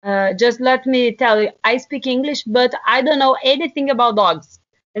just let me tell you, I speak English, but I don't know anything about dogs.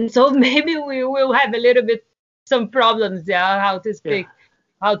 And so maybe we will have a little bit some problems, how to speak,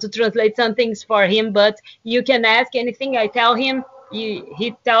 how to translate some things for him. But you can ask anything. I tell him,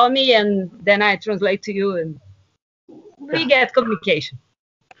 he tell me, and then I translate to you, and we get communication.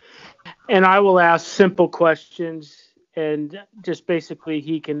 And I will ask simple questions, and just basically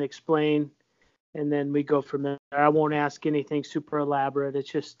he can explain, and then we go from there. I won't ask anything super elaborate. It's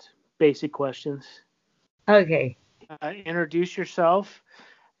just basic questions. Okay. Introduce yourself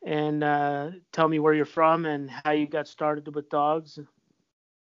and tell me where you're from and how you got started with dogs.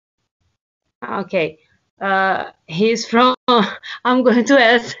 Okay. He's from. I'm going to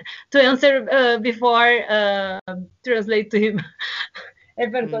answer before translate to him. Ele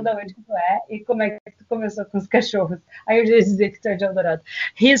perguntou de onde tu é e como é que tu começou com os cachorros. Aí eu já dizer que tu é de Eldorado.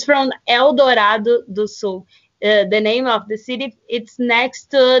 He's from Eldorado do Sul. The name of the city, it's next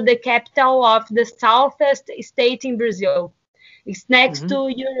to the capital of the southest state in Brazil. It's next to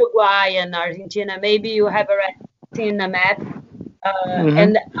Uruguay and Argentina. Maybe you have already seen a map.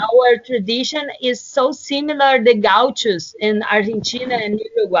 And our tradition is so similar the Gauchos in Argentina and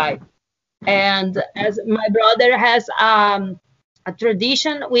Uruguay. And as my brother has a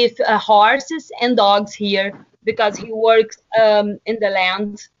tradition with horses and dogs here because he works in the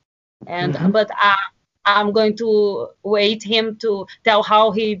land. And but I'm going to wait him to tell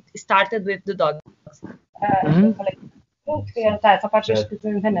how he started with the dogs. Eu falei, essa parte acho que tu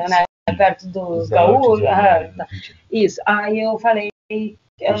entendeu, né? Perto dos gaúchos. Isso. Aí eu falei.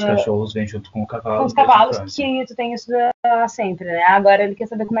 Os cachorros vêm junto com o cavalo. Com os cavalos, que tu tem isso sempre, né? Agora ele quer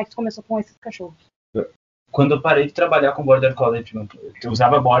saber como é que tu começou com esses cachorros. Quando eu parei de trabalhar com Border Collie, eu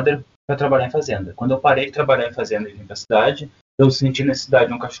usava Border para trabalhar em fazenda. Quando eu parei de trabalhar em fazenda e vim para a cidade, eu senti necessidade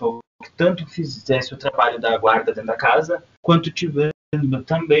de um cachorro que tanto fizesse o trabalho da guarda dentro da casa, quanto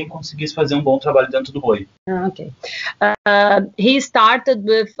também conseguisse fazer um bom trabalho dentro do boi. Okay. He started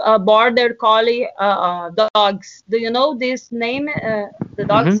with Border Collie dogs. Do you know this name, the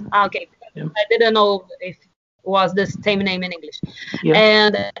dogs? Okay. Yeah. I didn't know if it was the same name in English. Yeah.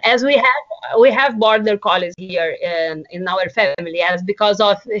 And as we have Border Collies here in our family, as because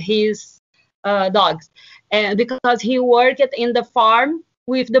of his dogs, and because he worked in the farm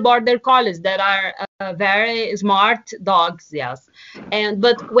with the Border Collies that are very smart dogs, yes.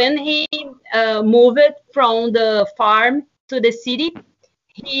 But when he moved from the farm to the city,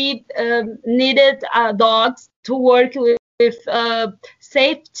 he needed dogs to work with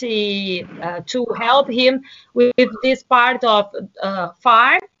safety to help him with this part of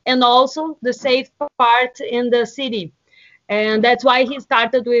farm and also the safe part in the city. And that's why he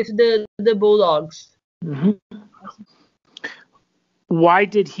started with the Bulldogs. Why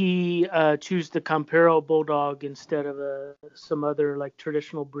did he choose the Camperio Bulldog instead of some other like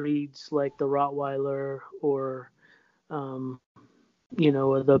traditional breeds like the Rottweiler or the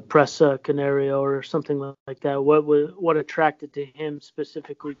Presa Canario or something like that? What attracted to him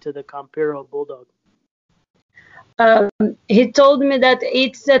specifically to the Camperio Bulldog? He told me that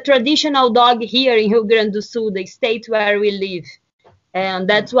it's a traditional dog here in Rio Grande do Sul, the state where we live. And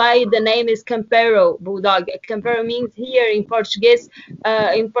that's why the name is Campeiro Bulldog. Campeiro means here in Portuguese,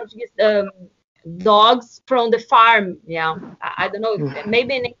 dogs from the farm. Yeah, I don't know.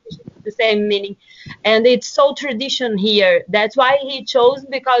 Maybe in English it's the same meaning. And it's so tradition here. That's why he chose,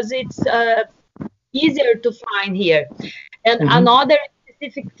 because it's easier to find here. And another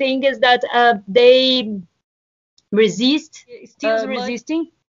specific thing is that they still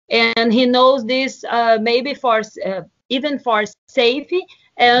resisting. And he knows this maybe for even for safety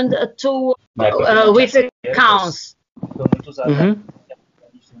and to with the counts.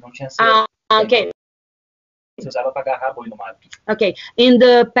 Okay. Okay. In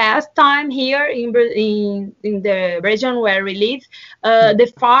the past time here in the region where we live,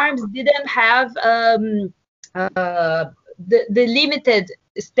 the farms didn't have the limited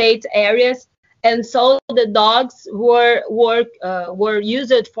state areas, and so the dogs were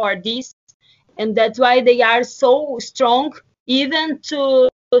used for this. And that's why they are so strong, even to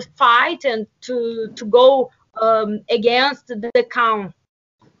fight and to go against the count.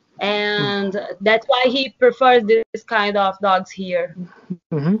 And that's why he prefers this kind of dogs here.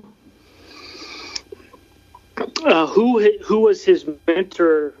 Who was his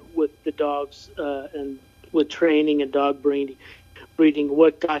mentor with the dogs and with training and dog breeding?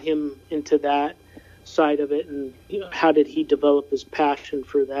 What got him into that side of it, and how did he develop his passion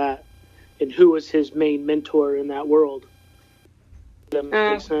for that? And who was his main mentor in that world? Does that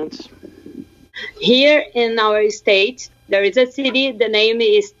make sense? Here in our state, there is a city, the name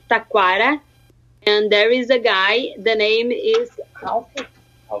is Taquara, and there is a guy, the name is Ralph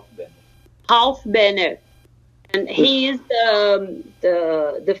Ben. Ralph Banner. And he is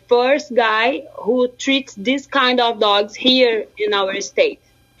the first guy who treats this kind of dogs here in our state.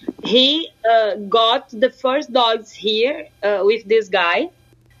 He got the first dogs here with this guy,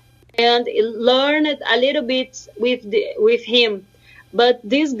 and learned a little bit with him. But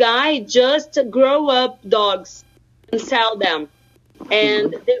this guy just grow up dogs and sell them, and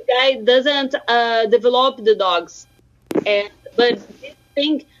this guy doesn't develop the dogs. But this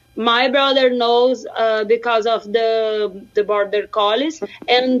thing my brother knows because of the border collies,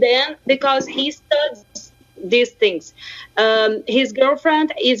 and then because he studies these things. His girlfriend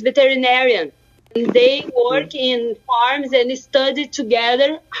is veterinarian. They work in farms and study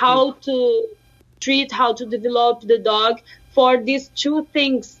together how to treat, how to develop the dog for these two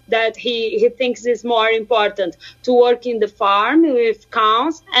things that he thinks is more important: to work in the farm with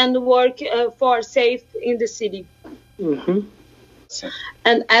cows and work for safe in the city. Mm-hmm.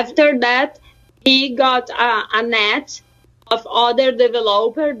 And after that, he got a net of other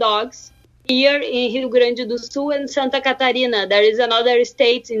developer dogs here in Rio Grande do Sul and Santa Catarina. There is another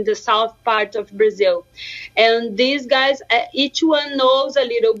state in the south part of Brazil. And these guys, each one knows a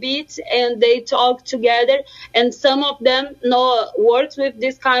little bit, and they talk together. And some of them works with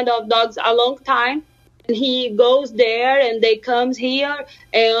this kind of dogs a long time. And he goes there, and they comes here,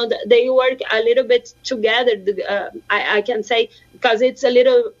 and they work a little bit together. I can say, because it's a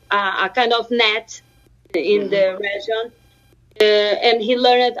little a kind of net in the region. And he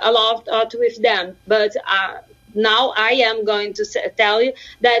learned a lot with them. But now I am going to tell you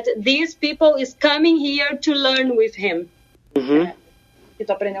that these people is coming here to learn with him.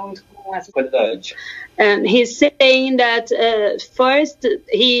 And he's saying that first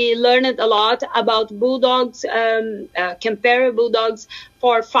he learned a lot about bulldogs, Camperio Bulldogs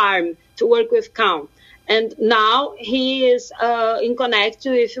for farm, to work with cow. And now he is in connect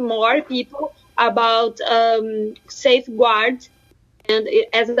with more people about safeguard, and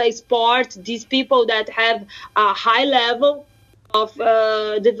as a sport, these people that have a high level of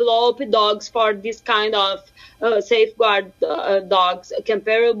developed dogs for this kind of safeguard dogs,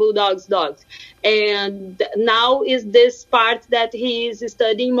 Camperio Bulldogs dogs. And now is this part that he is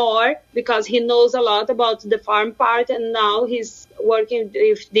studying more, because he knows a lot about the farm part, and now he's working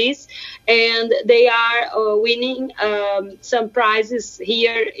with this, and they are winning some prizes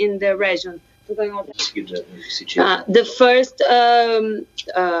here in the region. The first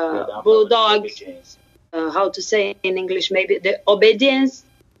bulldog, how to say in English, maybe the obedience,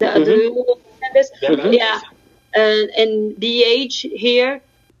 do you understand this? Yeah, and BH here,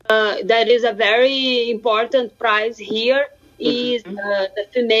 that is a very important prize here, is the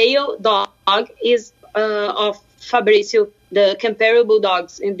female dog is of Fabrício, the Camperio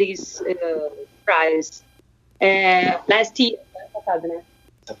Bulldogs in this prize. Last year,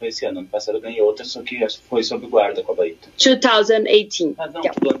 Essa foi esse ano passado eu ganhei outra, só que foi sob guarda com a Baíta. 2018.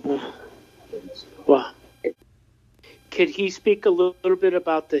 Wow. Could he speak a little bit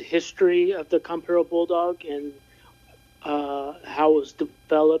about the history of the Campeiro Bulldog and how it was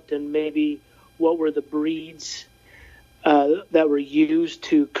developed, and maybe what were the breeds that were used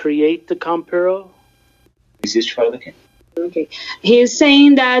to create the Campeiro? Existe, fala daqui. Okay. He's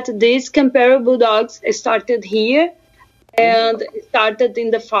saying that these Camperio Bulldogs started here, and started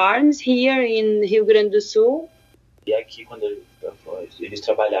in the farms here in Rio Grande do Sul. E aqui, quando eles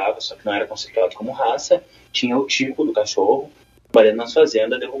trabalhavam, só que não era considerado como raça, tinha o tipo do cachorro, trabalhando nas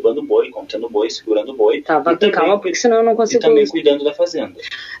fazendas, derrubando boi, contendo boi, segurando boi. Calma, porque senão eu não consigo. E também cuidando da fazenda.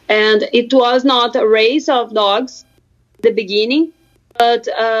 And it was not a race of dogs at the beginning, but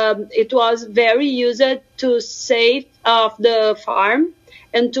it was very used to save of the farm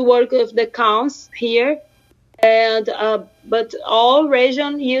and to work with the cows here. And but all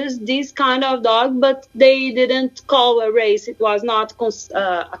region used this kind of dog, but they didn't call a race. It was not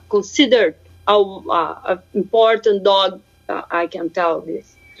considered a important dog. I can tell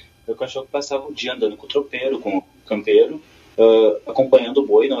this. O cachorro passava o dia andando com o tropeiro, com o campeiro, acompanhando o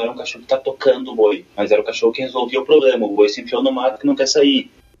boi. Não era um cachorro que está tocando o boi, mas era o cachorro que resolvia o problema. O boi se enfiou no mato que não quer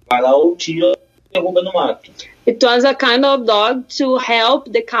sair. Vai lá ou tira, derruba no mato. It was a kind of dog to help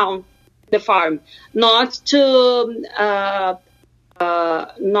the cow, the farm, not to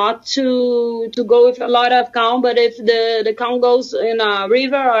go with a lot of cow, but if the cow goes in a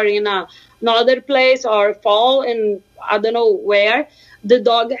river or in another place or fall in I don't know where, the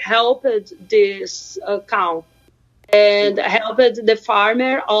dog helped this cow and helped the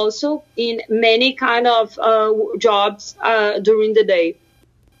farmer also in many kind of jobs during the day.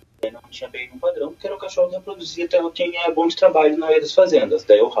 Não tinha bem um padrão, porque era o cachorro que reproduzia quem é bom de trabalho na área das fazendas.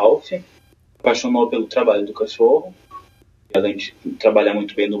 Daí o Ralph apaixonou pelo trabalho do cachorro, além de trabalhar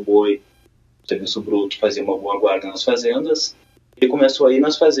muito bem no boi, serviço bruto, fazia uma boa guarda nas fazendas. Ele começou a ir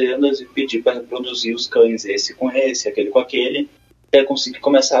nas fazendas e pedir para reproduzir os cães, esse com esse, aquele com aquele, até conseguir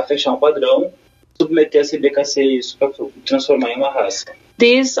começar a fechar um padrão, submeter a CBKC e isso para transformar em uma raça.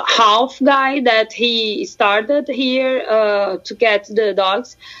 This half guy that he started here to get the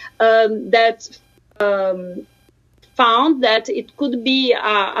dogs, found that it could be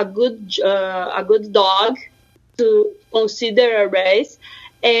a good dog to consider a race,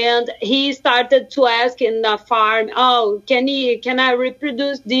 and he started to ask in the farm, oh, can I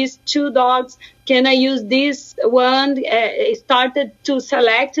reproduce these 2 dogs? Can I use this one? He started to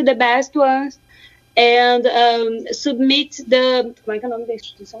select the best ones and submit the, como é que é o nome da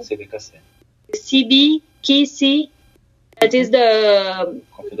instituição? CBKC. CBKC, that is the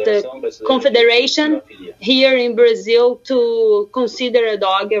confederation here in Brazil to consider a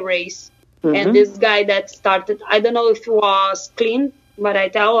dog a race. And this guy that started, I don't know if it was clean, but I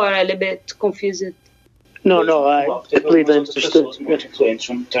tell, or a little bit confused. No, I completely understood. Pessoas muito influentes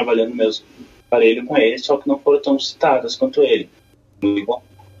trabalhando mesmo aparelho com ele, só que não foram tão citadas quanto ele. Muito bom.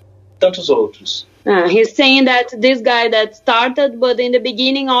 Tantos outros. He's saying that this guy that started, but in the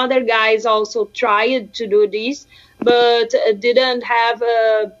beginning other guys also tried to do this, but didn't have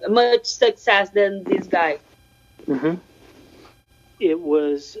much success than this guy. It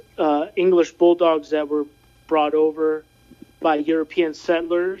was English Bulldogs that were brought over by European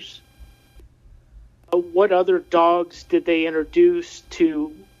settlers. What other dogs did they introduce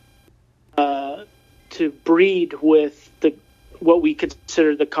to breed with what we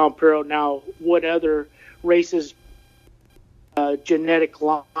consider the Campeiro now? What other races, genetic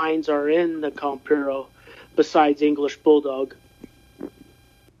lines are in the Campeiro besides English Bulldog?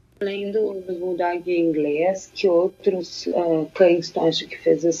 Além do Bulldog inglês, que outros cães tu acha que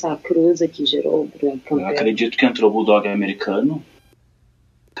fez essa cruza que gerou o Campeiro? Eu acredito que entrou Bulldog americano.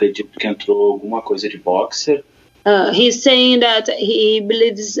 Acredito que entrou alguma coisa de boxer. He's saying that he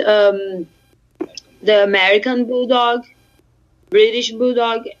believes the American Bulldog, British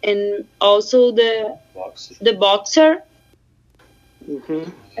Bulldog, and also the boxer.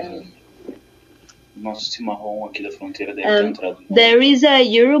 Nosso cimarrão aqui da fronteira deve ter entrado. There is a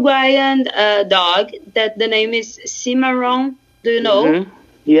Uruguayan dog that the name is Cimarron. Do you know?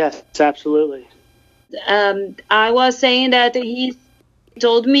 Yes, absolutely. I was saying that he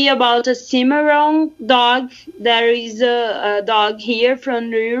told me about a Cimarron dog. There is a dog here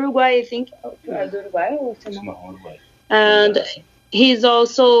from Uruguay, I think. Uruguay or Cimarron? And he's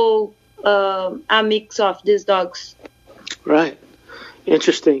also a mix of these dogs. Right.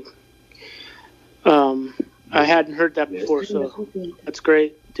 Interesting. I hadn't heard that before, so that's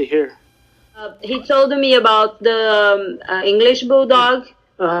great to hear. He told me about the English Bulldog,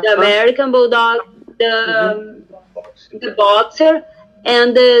 the American Bulldog, the boxer,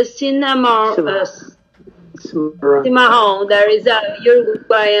 and the Cimarron. There is a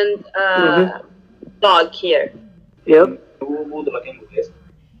Uruguayan dog here. Yep. O Bulldog inglês,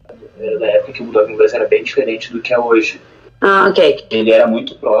 da época que o Bulldog inglês era bem diferente do que é hoje. Okay. Ele era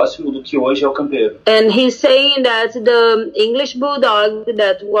muito próximo do que hoje é o Campeiro. And he's saying that the English Bulldog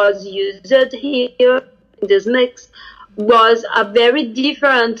that was used here in this mix was a very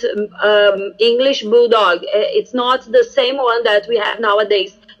different English Bulldog. It's not the same one that we have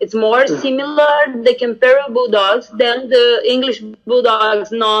nowadays. It's more similar to the Camperio Bulldogs than the English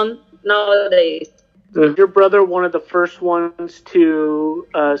Bulldogs known nowadays. Your brother one of the first ones to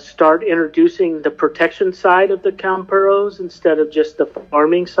start introducing the protection side of the Campeiros instead of just the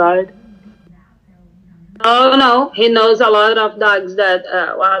farming side? Oh no, he knows a lot of dogs that,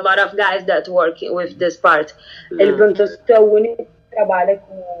 a lot of guys that work with this part. Ele perguntou se tu é o único que trabalha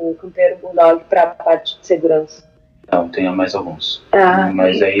com o Campeiro Bulldog para a parte de segurança. Não, tem mais alguns.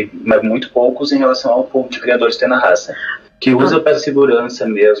 Mas muito poucos em relação ao povo de criadores que tem na raça. Que usa para segurança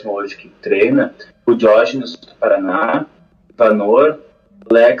mesmo hoje, que treina, o Diógenes do Paraná, Vanor,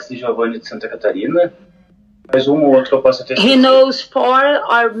 Lex e Giovanni de Santa Catarina, mas um ou outro eu posso ter. He knows 4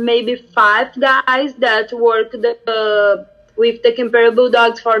 or maybe 5 guys that work with the Camperio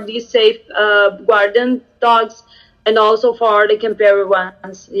Bulldogs for these safe guardian dogs, and also for the Camperio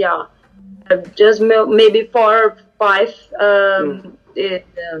ones. Yeah, just maybe 4 or 5.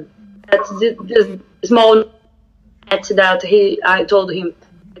 That's the small net that I told you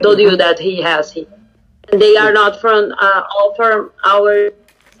that he has here. And they are not from all from our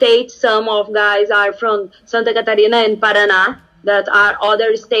state. Some of guys are from Santa Catarina and Paraná, that are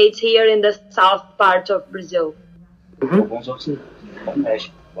other states here in the south part of Brazil. Alguns outros no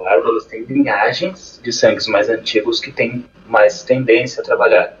México. Claro, eles têm linhagens de sangues mais antigos que têm mais tendência a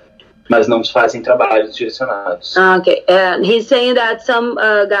trabalhar. mas não fazem trabalhos direcionados. Okay, and he's saying that some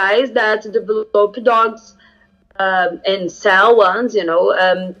guys that develop dogs and sell ones,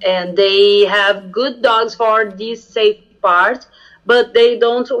 and they have good dogs for this safe part, but they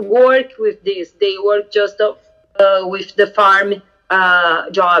don't work with this. They work just with the farm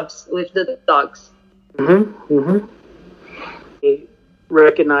jobs with the dogs. They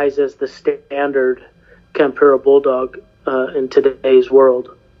recognize as the standard Camperio Bulldog in today's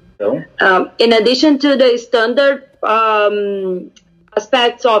world. In addition to the standard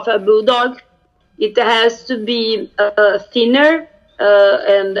aspects of a bulldog, it has to be thinner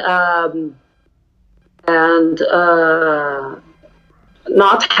and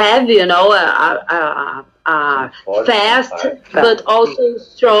not heavy, fast, but also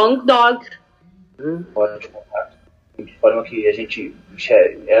strong dog. Forte contato, de forma que a gente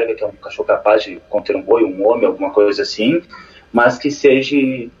enxerga que é um cachorro capaz de conter um boi, um homem, alguma coisa assim, mas que seja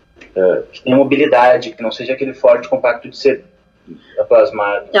que tenha mobilidade, que não seja aquele forte compacto de ser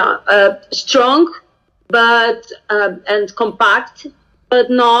plasmado. Strong, but and compact, but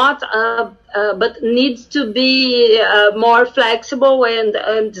not, but needs to be more flexible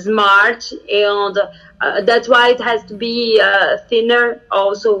and smart, and that's why it has to be thinner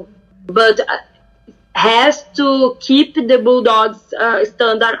also, but has to keep the Bulldog's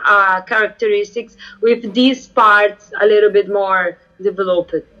standard characteristics with these parts a little bit more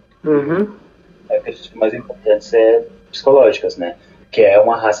developed. Eu acredito que o mais importante é psicológicas, né? Que é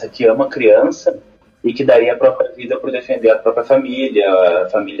uma raça que ama a criança e que daria a própria vida por defender a própria família, a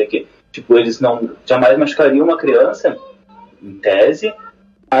família que, tipo, eles não jamais machucariam uma criança, em tese,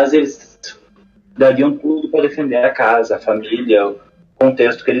 mas eles dariam tudo para defender a casa, a família, o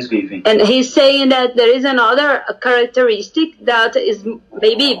contexto que eles vivem. And he's saying that there is another characteristic that is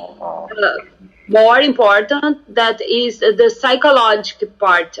maybe more important, that is the psychological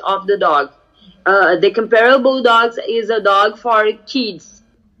part of the dog. The Camperio Bulldogs is a dog for kids,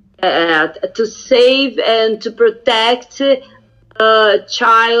 to save and to protect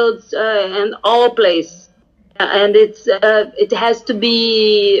child in all places, and it has to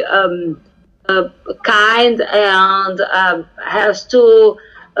be kind and has to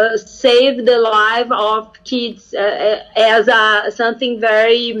save the life of kids as something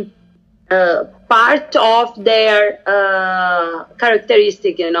very part of their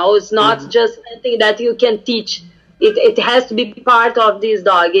characteristic. It's not just something that you can teach. It has to be part of this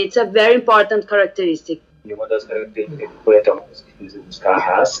dog. It's a very important characteristic. E uma das características que foi até uma coisa que fiz buscar a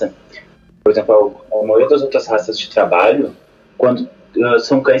raça, por exemplo, a maioria das outras raças de trabalho, quando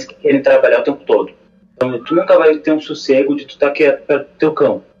são cães que querem trabalhar o tempo todo. Então, tu nunca vai ter um sossego de tu estar quieto perto do teu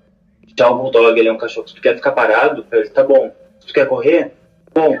cão. Já o Bulldog, ele é um cachorro que tu quer ficar parado, ele tá bom. Se tu quer correr,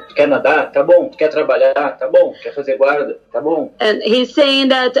 tá bom. Tu quer nadar, tá bom. Tu quer trabalhar, tá bom. Quer fazer guarda, tá bom. And he's saying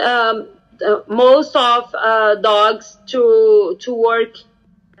that most of dogs to work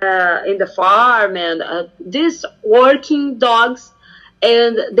in the farm, and these working dogs,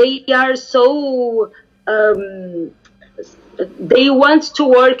 and they are so they want to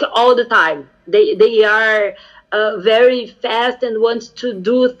work all the time. They are very fast and want to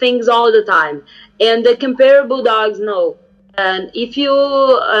do things all the time. And the Camperio Bulldogs know. And if you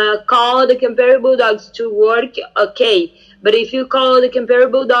call the Camperio Bulldogs to work, okay. But if you call the Camperio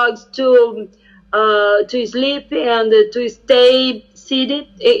Bulldogs to sleep and to stay seated,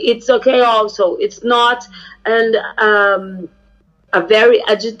 it's okay also. It's not a very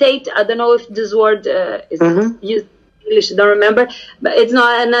agitate. I don't know if this word is used. English, don't remember, but it's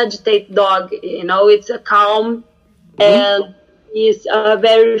not an agitated dog. It's a calm and is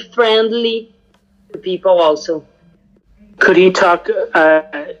very friendly to people also. Could he talk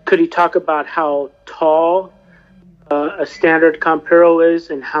about how tall a standard Campeiro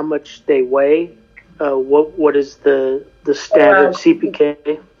is and how much they weigh? What is the standard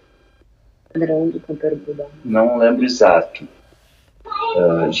CPK? Não lembro exato.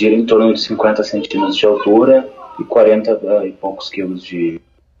 Gira em torno de 50 centímetros de altura e 40 e poucos quilos de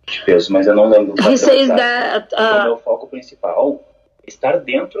peso, mas eu não lembro o padrão exato. Então, meu foco principal é estar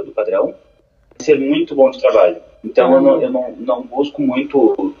dentro do padrão e ser muito bom de trabalho. Então, eu não busco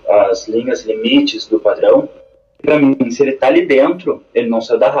muito as linhas limites do padrão. Para mim, se ele está ali dentro, ele não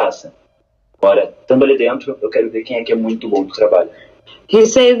saiu da raça. Agora, estando ali dentro, eu quero ver quem é que é muito bom do trabalho. He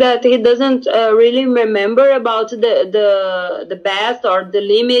says that he doesn't really remember about the best or the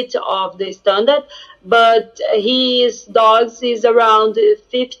limit of the standard, but his dogs is around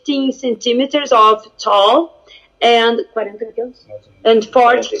 15 centimeters of tall and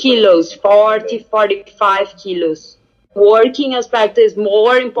 40 kilos, 45 kilos. Working aspect is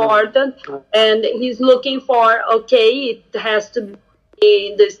more important, and he's looking for, okay, it has to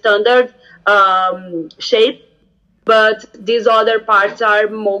in the standard shape, but these other parts are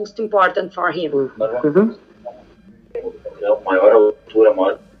most important for him. Maior altura,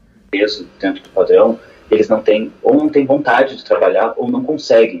 maior peso dentro do padrão, eles não têm vontade de trabalhar ou não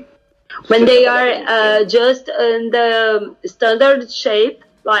conseguem. When they are just in the standard shape,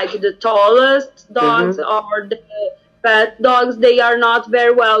 like the tallest dogs or the fat dogs, they are not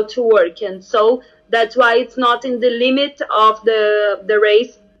very well to work, and so that's why it's not in the limit of the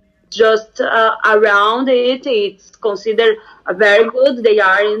race. Just around it, it's considered very good. They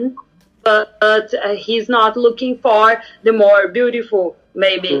are in, but he's not looking for the more beautiful,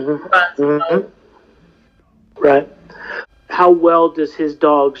 maybe. Right. How well does his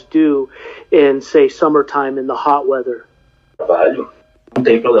dogs do in, say, summertime in the hot weather? Trabalho, não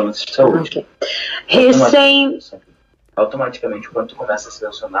tem problemas de saúde. Okay. He's saying. Automaticamente, quando tu começa a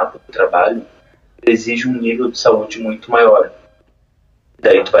selecionar para o trabalho, exige um nível de saúde muito maior.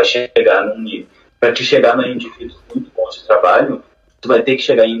 Daí tu vai chegar num nível. Para te chegar em indivíduos muito bons de trabalho, tu vai ter que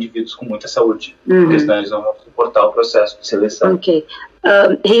chegar em indivíduos com muita saúde, porque senão eles não vão suportar o processo de seleção. Okay.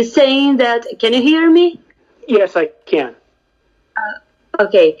 He's saying that. Can you hear me? Yes, I can.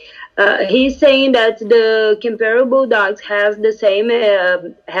 Okay. He's saying that the Camperio Bulldogs has the same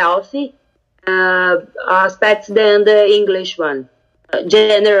healthy aspects than the English one,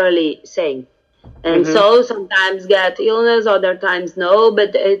 generally saying. And so sometimes get illness, other times no,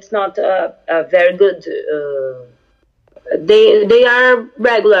 but it's not a very good. They are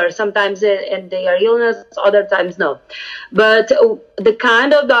regular sometimes, and they are illness, other times no. But the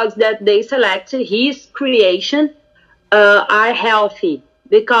kind of dogs that they select, his creation, are healthy,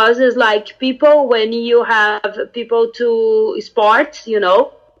 because it's like people, when you have people to sports, you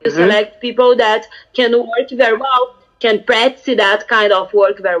know, you select people that can work very well, can practice that kind of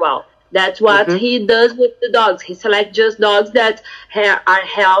work very well. That's what he does with the dogs. He selects just dogs that are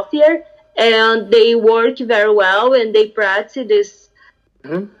healthier and they work very well, and they practice this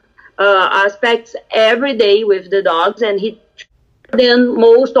aspects every day with the dogs. And he then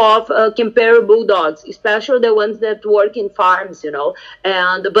most of Camperio Bulldogs, especially the ones that work in farms, you know.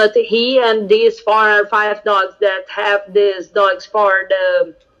 But he and these 4 or 5 dogs that have these dogs for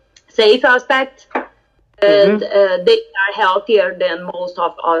the safe aspect. And they are healthier than most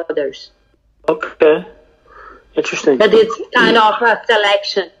of others. Okay. Interesting. But it's kind of a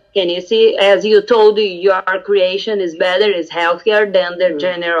selection. Can you see? As you told, your creation is better, is healthier than the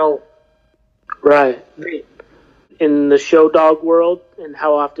general. Right. In the show dog world, and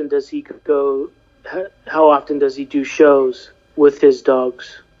how often does he do shows with his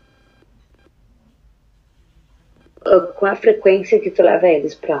dogs? Qual a frequência que tu leva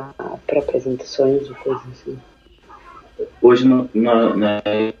eles para apresentações e coisas assim? Hoje na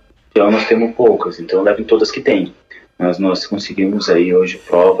região nós temos poucas, então eu levo em todas que tem. Mas nós conseguimos aí hoje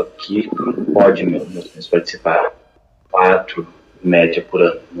prova que pode mesmo participar 4 média por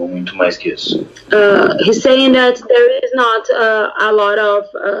ano, não muito mais que isso. He's saying that there is not a lot of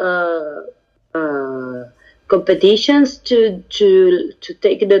competitions to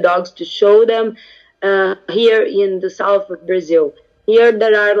take the dogs to show them. Here in the south of Brazil. Here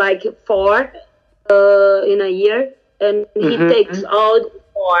there are like 4 in a year, and he takes all the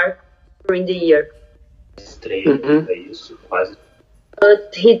 4 during the year.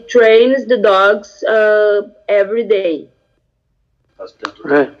 But he trains the dogs every day. Faz tanto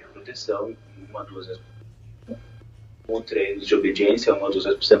treino de proteção, 1 2 vezes. Treinos de obediência 1 2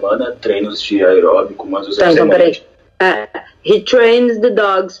 vezes por semana, treinos de aeróbico 1 2 vezes por semana. He trains the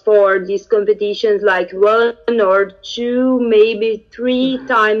dogs for these competitions like 1 or 2, maybe 3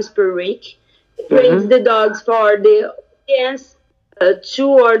 times per week. He trains the dogs for the audience 2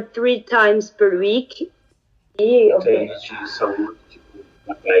 or 3 times per week. Treinos de saúde,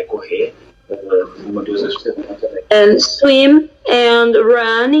 vai correr 1 2 vezes por semana também. And swim and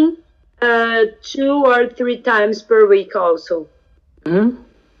running 2 or 3 times per week also.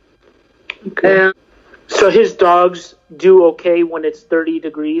 Okay. So his dogs do okay when it's 30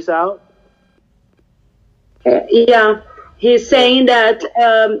 degrees out? Yeah, he's saying that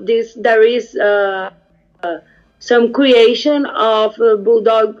there is some creation of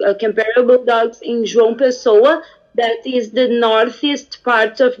Camperio Bulldogs in João Pessoa, that is the northeast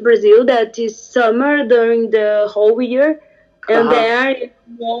part of Brazil, that is summer during the whole year, and there it's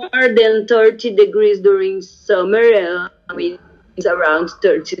more than 30 degrees during summer. It's around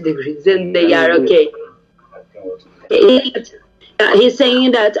 30 degrees, and they are okay. He's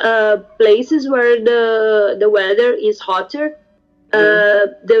saying that places where the weather is hotter,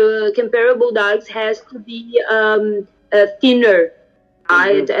 the Camperio Bulldogs has to be thinner.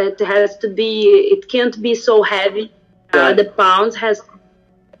 It has to be. It can't be so heavy. The pounds has to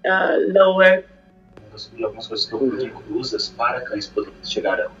lower. Algumas coisas que eu uso em cruzas para cães poderem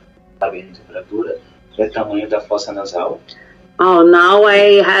chegar a bem temperatura é o tamanho da fossa nasal. Oh, now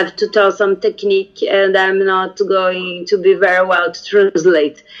I have to tell some technique, and I'm not going to be very well to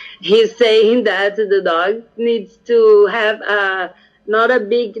translate. He's saying that the dog needs to have not a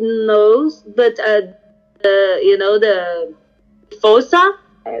big nose, but the fossa.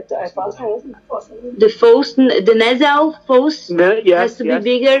 The nasal fossa has to be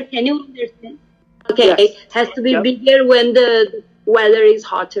bigger. Can you understand? Okay, yes. Has to be bigger when the weather is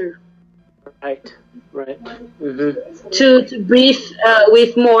hotter. Right. Mm-hmm. To breathe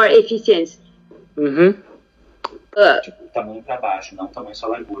with more efficiency. Mm-hmm. Tamanho para baixo, não tamanho só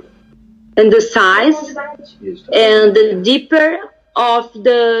largura. And the size and the deeper of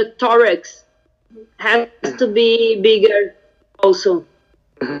the thorax has to be bigger also.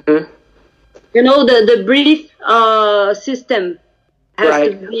 Mm-hmm. The breath system has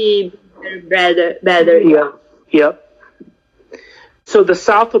to be better. Yeah. Yep. So the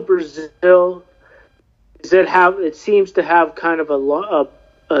south of Brazil, it seems to have kind of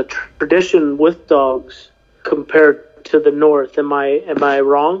a tradition with dogs compared to the north. Am I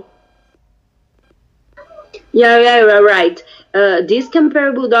wrong? Yeah, right. This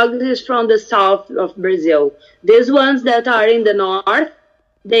Camperio Bulldogs is from the south of Brazil. These ones that are in the north,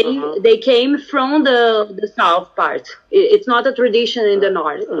 they came from the south part. It's not a tradition in the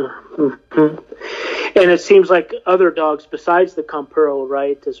north. Mm-hmm. And it seems like other dogs besides the Campeiro,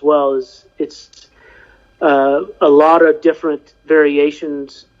 right, as well, it's a lot of different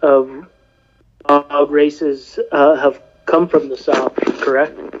variations of races have come from the south,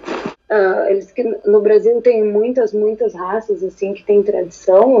 correct? No Brasil tem muitas raças assim que tem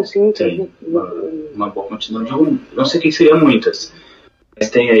tradição, assim. Tem uma boa quantidade de não sei o que seriam muitas, mas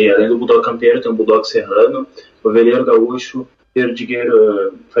tem aí, além do Bulldog Campeiro, tem o Bulldog Serrano, Ovelheiro Gaúcho,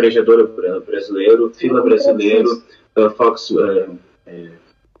 Perdigueiro Farejador brasileiro, Fila brasileiro, Fox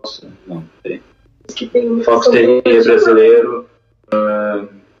Terrier brasileiro.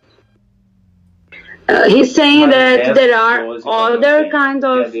 He's saying that there are other kinds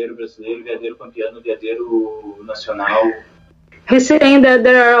of. Veadeiro brasileiro, veadeiro pampiano, veadeiro nacional. He's saying that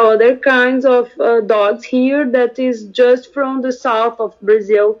there are other kinds of dogs here that is just from the south of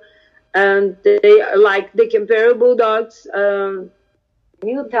Brazil, and they are like the Camperio Bulldogs. Can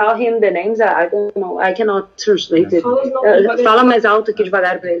you tell him the names? I don't know. I cannot translate it. Fala mais alto aqui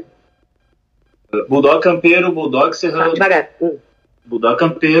devagar para ele. Bulldog Campeiro, Bulldog Serrano. Devagar. Bulldog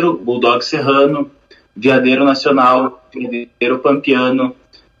Campeiro, Bulldog Serrano, Veadeiro Nacional, Veadeiro Pampiano,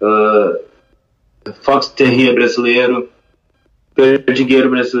 Fox Terrier brasileiro, Perdigueiro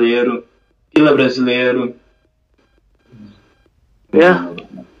brasileiro, Fila brasileiro. Yeah.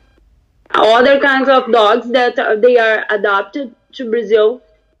 Other kinds of dogs that they are adopted to Brazil,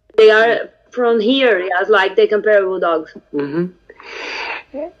 they are from here, yes, like the Camperio Bulldogs. Mm-hmm.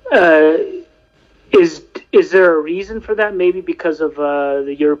 Is there a reason for that? Maybe because of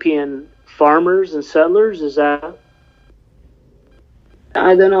the European farmers and settlers? Is that?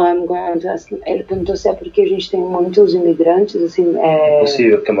 I don't know. I'm going to ask him. Ele perguntou se é porque a gente tem muitos imigrantes, assim. É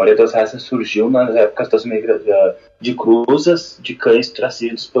possível, porque a maioria das raças surgiu nas épocas de cruzas de cães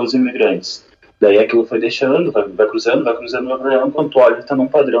trazidos pelos imigrantes. Daí aquilo foi deixando, vai cruzando, quando tu olha, tá num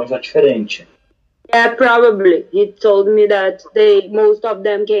padrão já diferente. Yeah, probably. He told me that most of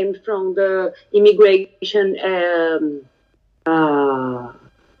them came from the immigration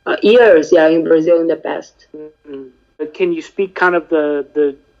years, in Brazil in the past. Mm-hmm. Can you speak kind of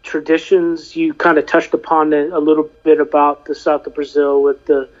the traditions? You kind of touched upon it a little bit about the south of Brazil with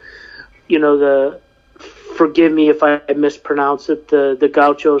the forgive me if I mispronounce it, the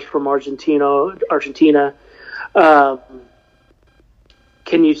Gauchos from Argentina.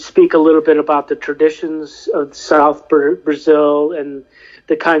 Can you speak a little bit about the traditions of South Brazil and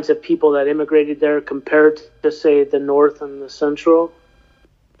the kinds of people that immigrated there compared to, say, the North and the Central?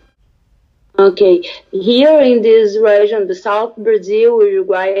 Okay. Here in this region, the South Brazil,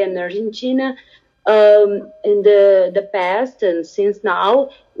 Uruguay, and Argentina, in the past and since now,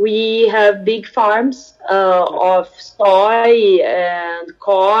 we have big farms of soy and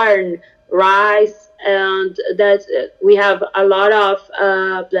corn, rice, and that we have a lot of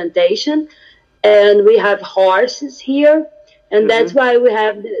plantation, and we have horses here, and that's why we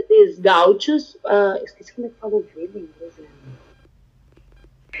have these gauchos.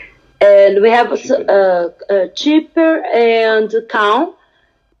 And we have a cheaper and cow,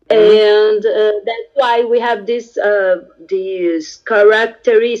 and that's why we have this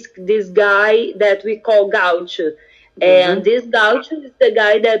characteristic, this guy that we call Gaucho. And this Gaucho is the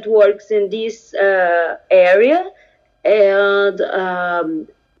guy that works in this area, and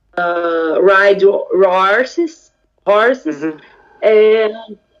ride horses, and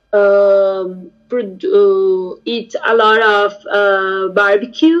eat a lot of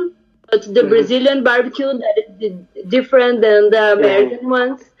barbecue. But the Brazilian barbecue that is different than the American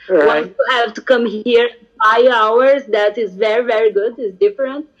ones. Once you have to come here 5 hours, that is very, very good. It's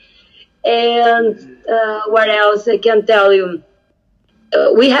different. And what else I can tell you?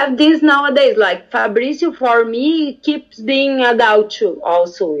 We have this nowadays, like Fabrício, for me, keeps being a Gaucho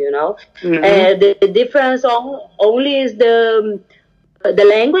also, you know. The difference only is the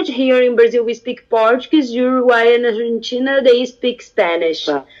language. Here in Brazil, we speak Portuguese. Uruguay and Argentina, they speak Spanish.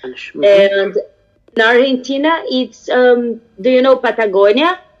 And in Argentina, it's, do you know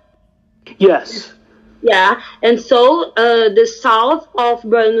Patagonia? Yes. Yeah, and so the south of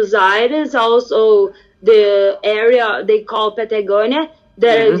Buenos Aires, also the area they call Patagonia,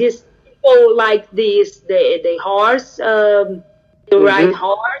 there is people like this, the horse, the ride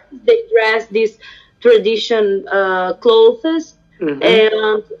horse, they dress these tradition clothes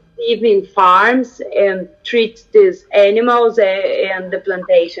and live in farms and treat these animals and the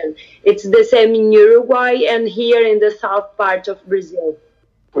plantation. It's the same in Uruguay and here in the south part of Brazil.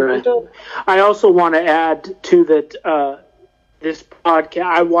 Right. I also want to add to that this podcast.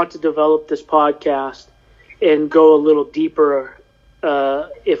 I want to develop this podcast and go a little deeper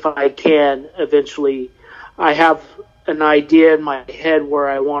if I can eventually. I have an idea in my head where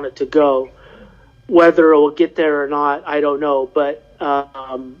I want it to go. Whether it will get there or not, I don't know. But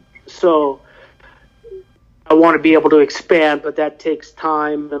so I want to be able to expand, but that takes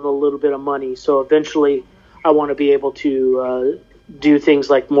time and a little bit of money. So eventually I want to be able to do things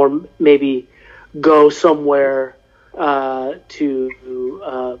like more, maybe go somewhere to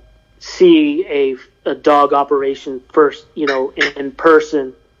see a dog operation first, you know, in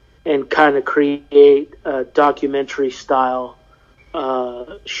person, and kind of create a documentary style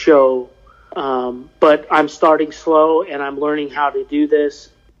show. But I'm starting slow and I'm learning how to do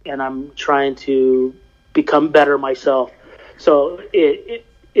this and I'm trying to become better myself. So it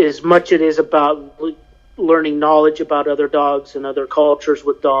as much it is about learning knowledge about other dogs and other cultures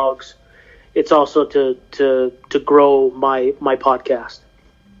with dogs, it's also to grow my podcast.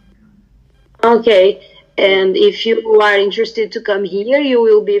 Okay, and if you are interested to come here, you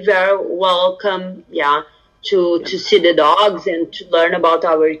will be very welcome, to see the dogs and to learn about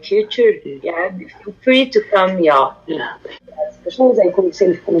our culture. Feel free to come, As pessoas aí, como se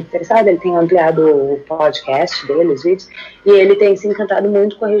ele ficou muito interessado, ele tem ampliado o podcast dele, os vídeos, e ele tem se encantado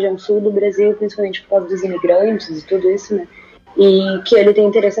muito com a região sul do Brasil, principalmente por causa dos imigrantes e tudo isso, né? E que ele tem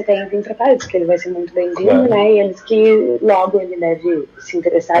interesse até em vir pra cá, ele diz que ele vai ser muito bem-vindo, né? E ele diz que logo ele deve se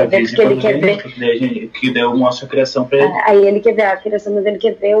interessar, porque ele quer ver... Que daí eu mostro a criação pra ele. Aí ele quer ver a criação, mas ele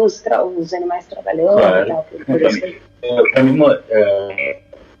quer ver os animais trabalhando e tal. Pra mim,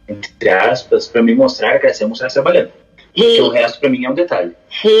 entre aspas, pra mim mostrar a criação, mostrar trabalhando. Porque o resto pra mim é um detalhe.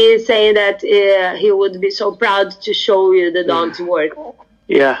 He said that he would be so proud to show you the dog's work.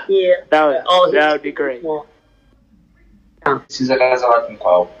 Yeah. That would be great. Precisa casalar com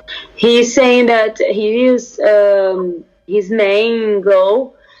qual? He's saying that his main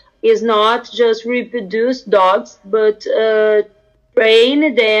goal is not just reproduce dogs, but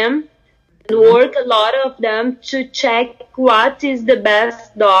train them and work a lot of them to check what is the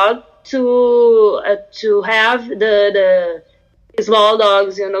best dog to have the small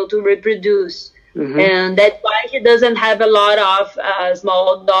dogs, you know, to reproduce. And that's why he doesn't have a lot of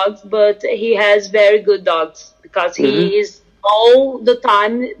small dogs, but he has very good dogs because he is all the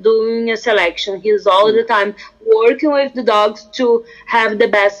time doing a selection. He's all the time working with the dogs to have the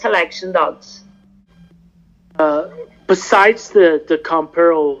best selection dogs. Besides the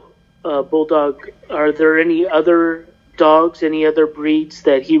Camperio Bulldog, are there any other dogs, any other breeds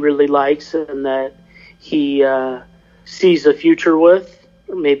that he really likes and that he sees a future with?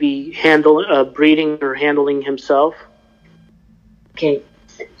 Maybe breeding or handling himself? Okay.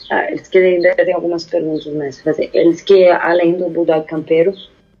 Eles que ainda tem algumas perguntas mais para fazer. Eles que, além do Bulldog Campeiro,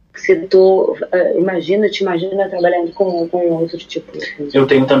 se tu te imagina trabalhando com outro tipo. Eu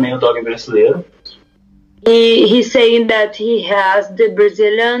tenho também o dog brasileiro. He's saying that he has the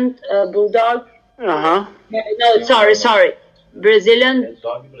Brazilian Bulldog. No, sorry. Brazilian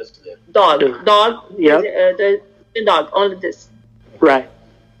Dog brasileiro. Dog. Yeah. The dog, only this. Right.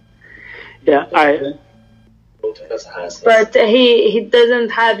 Yeah, but he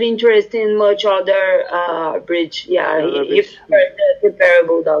doesn't have interest in much other breed. Yeah, he prefers the Camperio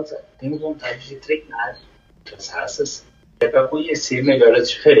Bulldogs. Tenho vontade de treinar outras raças, para conhecer melhor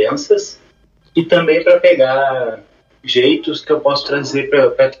as diferenças e também para pegar jeitos que eu posso trazer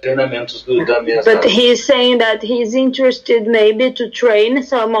para treinamentos da minha But he's saying that he's interested maybe to train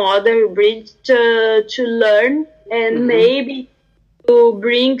some other breed to learn and maybe to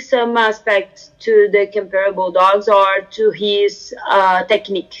bring some aspects to the Camperio Bulldogs or to his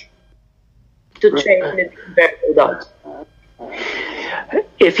technique to train the Camperio Bulldogs.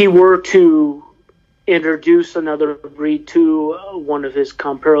 If he were to introduce another breed to one of his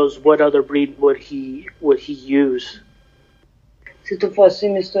Camperos, what other breed would he use? Se tu fosse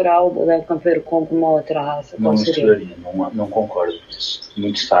misturar o Bulldog Campeiro com uma outra raça, não misturaria, não concordo com isso.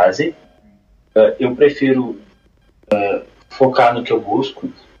 Muitos fazem. Eu prefiro focar no que eu busco,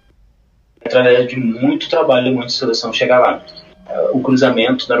 através de muito trabalho e muita seleção chegar lá. O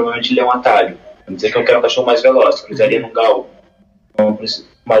cruzamento, normalmente, ele é um atalho. Vamos dizer que eu quero um cachorro mais veloz, cruzaria num Gaucho.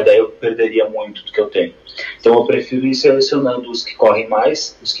 Mas daí eu perderia muito do que eu tenho. Então eu prefiro ir selecionando os que correm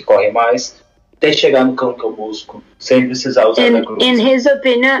mais, até chegar no cão que eu busco, sem precisar usar da cruz. In his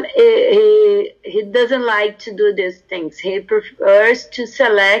opinion, he doesn't like to do these things. He prefers to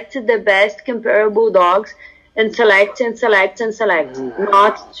select the best Camperio Bulldogs and select,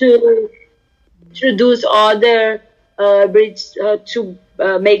 not to introduce other breeds to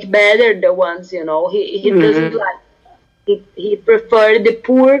make better the ones, you know. He doesn't like. He preferred the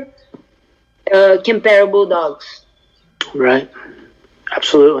poor Camperio Bulldogs. Right.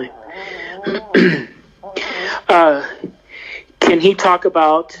 Absolutely. Can he talk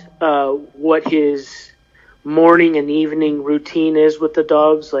about what his morning and evening routine is with the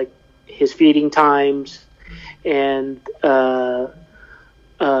dogs, like his feeding times, and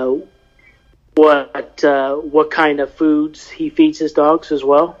what kind of foods he feeds his dogs as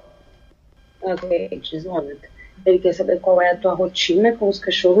well? Okay, just one minute. Ele quer saber qual é a tua rotina com os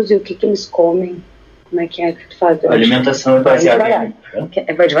cachorros e o que eles comem. Como é que tu faz? A alimentação é baseada em...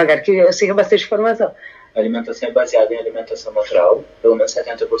 Vai devagar, que eu sei bastante informação. A alimentação é baseada em alimentação natural, pelo menos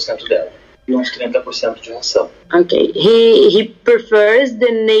 70% dela. E uns 30% de ração. Okay. He prefers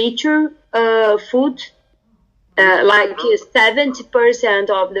the nature food. Like 70%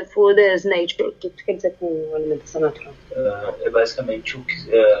 of the food is nature. O que tu quer dizer com alimentação natural? É basicamente o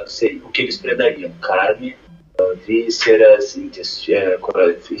que eles predariam. Carne, vísceras,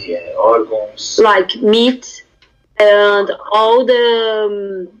 órgãos. Like meat and all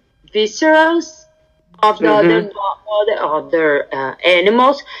the viscerals of the other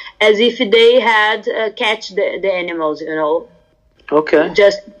animals, as if they had catch the animals, you know. Okay.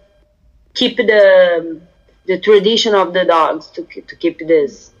 Just keep the tradition of the dogs to keep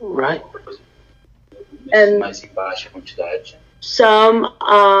this. Right. And mais em baixa quantidade. Some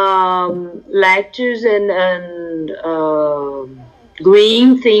lettuce and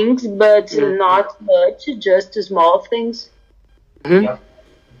green things, but not much, just small things.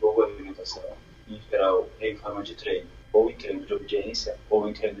 Boa alimentação, em geral, em forma de treino, ou em treino de obediência, ou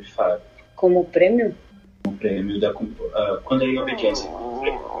em treino de faro. Como prêmio? Um prêmio da quando é em obediência.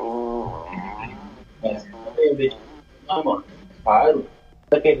 Faro.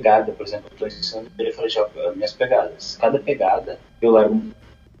 Cada pegada, por exemplo, eu estou ensinando ele a fazer as minhas pegadas. Cada pegada eu largo uma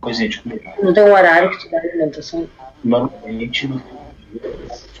coisinha de comida. Não tem um horário que te dá alimentação? Normalmente no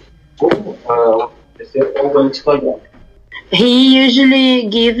ou antes do almoço. He usually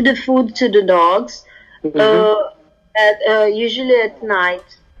give the food to the dogs usually at night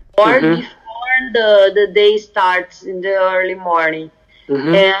or before the day starts in the early morning.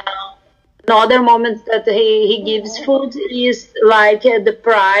 And another moment that he gives food is like the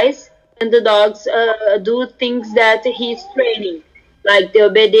prize, and the dogs do things that he's training, like the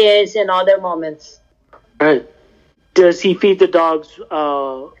obedience and other moments. Right. Does he feed the dogs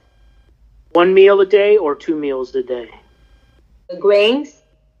one meal a day or 2 meals a day? Grains,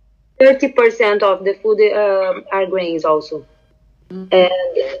 30% of the food are grains also. And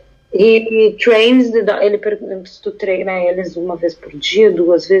he trains ele pergunta se tu treina eles uma vez por dia,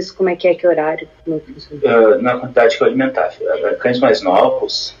 2 vezes, como é que horário? Como funciona? Na quantidade que eu alimentar. Cães mais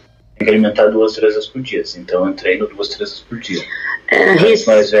novos tem que alimentar 2, 3 vezes por dia. Então eu treino 2, 3 vezes por dia. Cães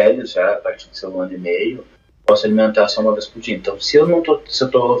mais velhos, já a partir de 1 ano e meio, posso alimentar só 1 vez por dia. Então se eu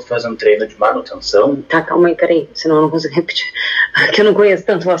tô fazendo treino de manutenção... Tá, calma aí, peraí, senão eu não consigo repetir, que eu não conheço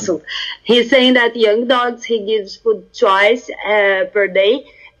tanto o assunto. He's saying that young dogs he gives food twice per day,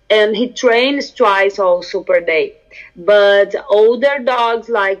 and he trains twice also per day. But older dogs,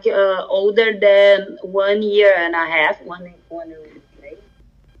 like older than 1 year and a half,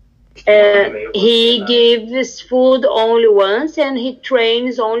 he gives food only once, and he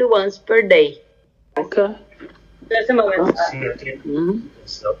trains only once per day. Okay. Nesse momento. Sim, eu treino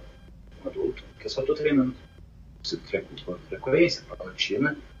adulto, porque eu só estou treinando com frequência, com a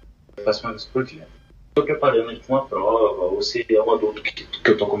rotina, eu faço 1 vez por dia. estou preparando ele para uma prova, ou se é um adulto que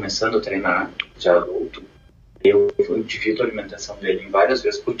eu estou começando a treinar, já adulto, eu divido a alimentação dele em várias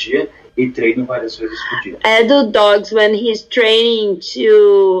vezes por dia e treino várias vezes por dia. Adult dogs, when he's training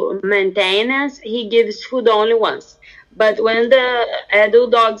to maintenance, he gives food only once. But when the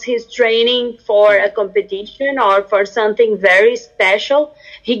adult dogs he's training for a competition or for something very special,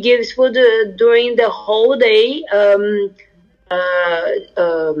 he gives food during the whole day.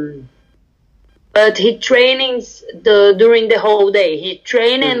 But he trains during the whole day. He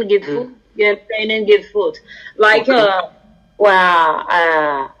train and give food. Train and give food. Like a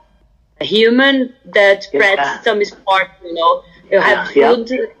human that practices some sport. You know, you have food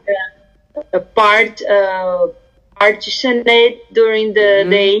partitioned during the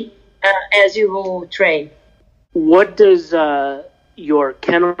day as you will train. What does your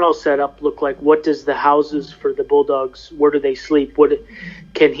kennel setup look like? What does the houses for the bulldogs? Where do they sleep?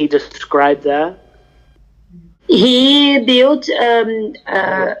 Can he describe that? He built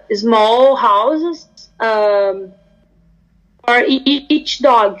small houses for each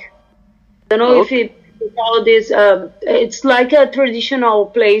dog. I don't know if you follow this. It's like a traditional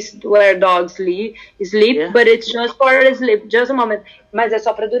place where dogs sleep, but it's just for sleep. Just a moment. Mas é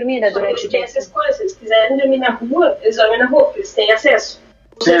só para dormir, né? Durante o dia. Essas coisas. Se eles quiserem dormir na rua, eles dormem na rua. Eles têm acesso.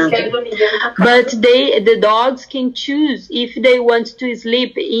 But the dogs can choose if they want to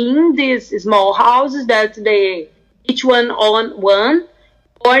sleep in these small houses that they each one on one,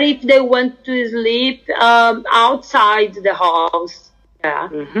 or if they want to sleep outside the house. Yeah,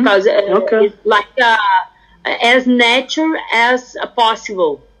 because it's like as natural as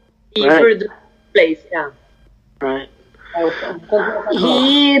possible for the place. Yeah, right.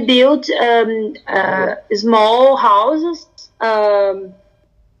 He built small houses.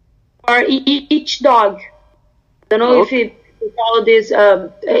 For each dog. I don't know if you follow this.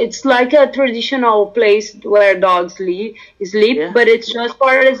 It's like a traditional place where dogs sleep, but it's just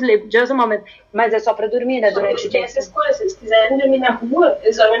for sleep. Just a moment. Mas é só para dormir, né? Durante o dia. Essas coisas. Se eles quiserem dormir na rua,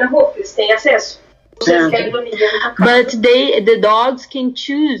 eles dormem na rua. Eles têm acesso. But the dogs can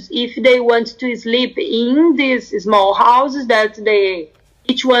choose if they want to sleep in these small houses that they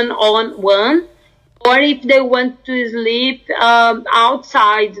each one on one. Or if they want to sleep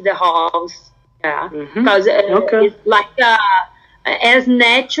outside the house, because it's like as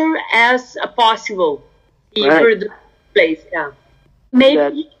natural as possible for the place. Yeah,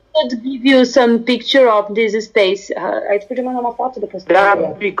 maybe he could give you some picture of this space. Aí tu podia mandar uma foto depois. That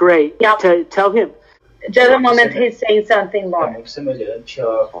would be great. Yeah. Tell him. Just a moment, he's saying something more. É muito semelhante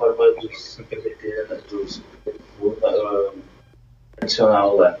à forma dos CPBT, dos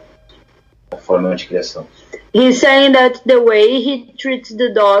tradicional lá. Forma de criação. He's saying that the way he treats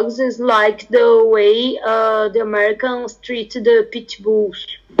the dogs is like the way the Americans treat the pit bulls.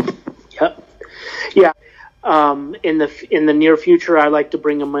 Yeah. In the near future, I'd like to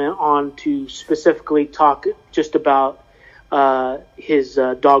bring him on to specifically talk just about his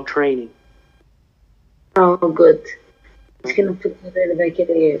dog training. Oh, good. Acho que no futuro ele vai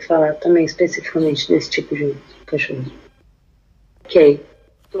querer falar também especificamente desse tipo de cachorro. Okay.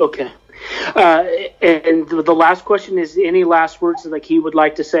 And the last question is any last words that he would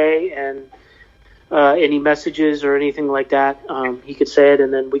like to say, and any messages or anything like that. He could say it,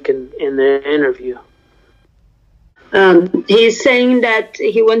 and then we can end the interview. He's saying that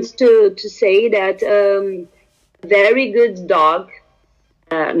he wants to say that very good dog,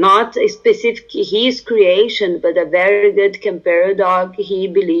 not a specific his creation, but a very good Camperio dog, he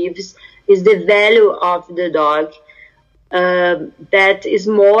believes is the value of the dog. That is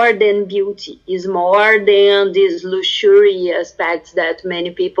more than beauty, is more than these luxury aspects that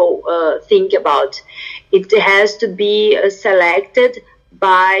many people think about. It has to be selected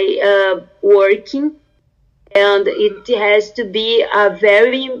by working, and it has to be a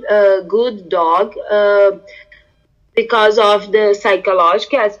very good dog because of the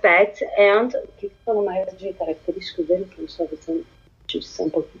psychological aspect. And o que falou mais de características dele que eu estou pensando um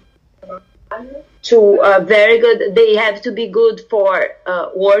pouquinho. To very good, they have to be good for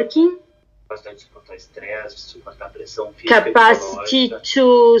working, capacity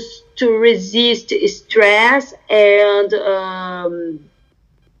to resist stress and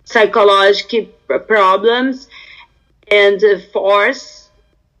psychological problems, and force.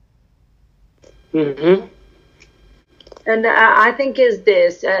 And I think is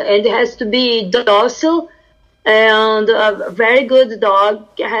this, and it has to be docile. And a very good dog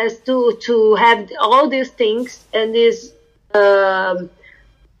has to have all these things, and it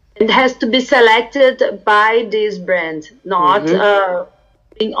has to be selected by this brand, not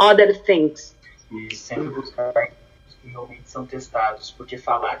in other things. E sempre buscar que realmente são testados, porque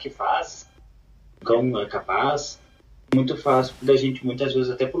falar que faz cão é capaz, muito fácil da gente, muitas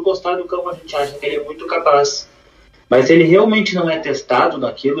vezes, até por gostar do cão, a gente acha que ele é muito capaz. Mas ele realmente não é testado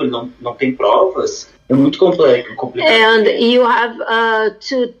naquilo, ele não tem provas, é muito complicado. And you have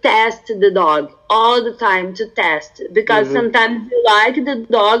to test the dog all the time to test, because sometimes you like the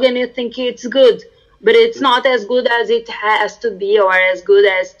dog and you think it's good, but it's not as good as it has to be or as good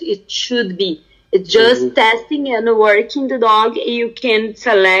as it should be. It's just testing and working the dog. You can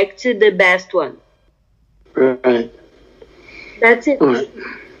select the best one. Right. That's it. Right.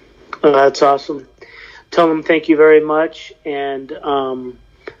 That's awesome. Tell them thank you very much, and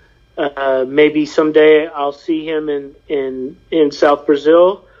maybe someday I'll see him in South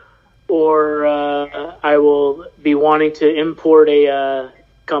Brazil, or I will be wanting to import a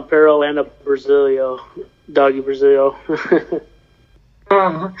Campeiro and a Brasilio, doggy Brasilio.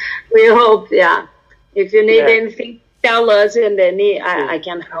 We hope, yeah. If you need anything, tell us, and then I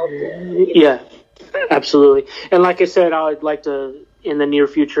can help you. Yeah, absolutely. And like I said, I'd like to, in the near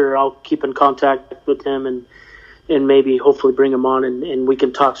future, I'll keep in contact with him and maybe hopefully bring him on, and we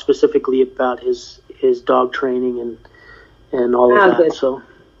can talk specifically about his dog training and all of that. Good. So,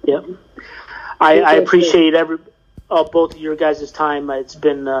 yeah. I appreciate both of your guys' time. It's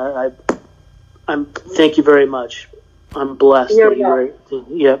been, thank you very much. I'm blessed. You're welcome.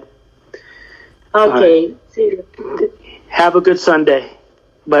 Yep. Okay. Right. See you. Have a good Sunday.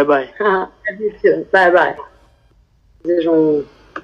 Bye-bye. You too. Bye-bye. Desejam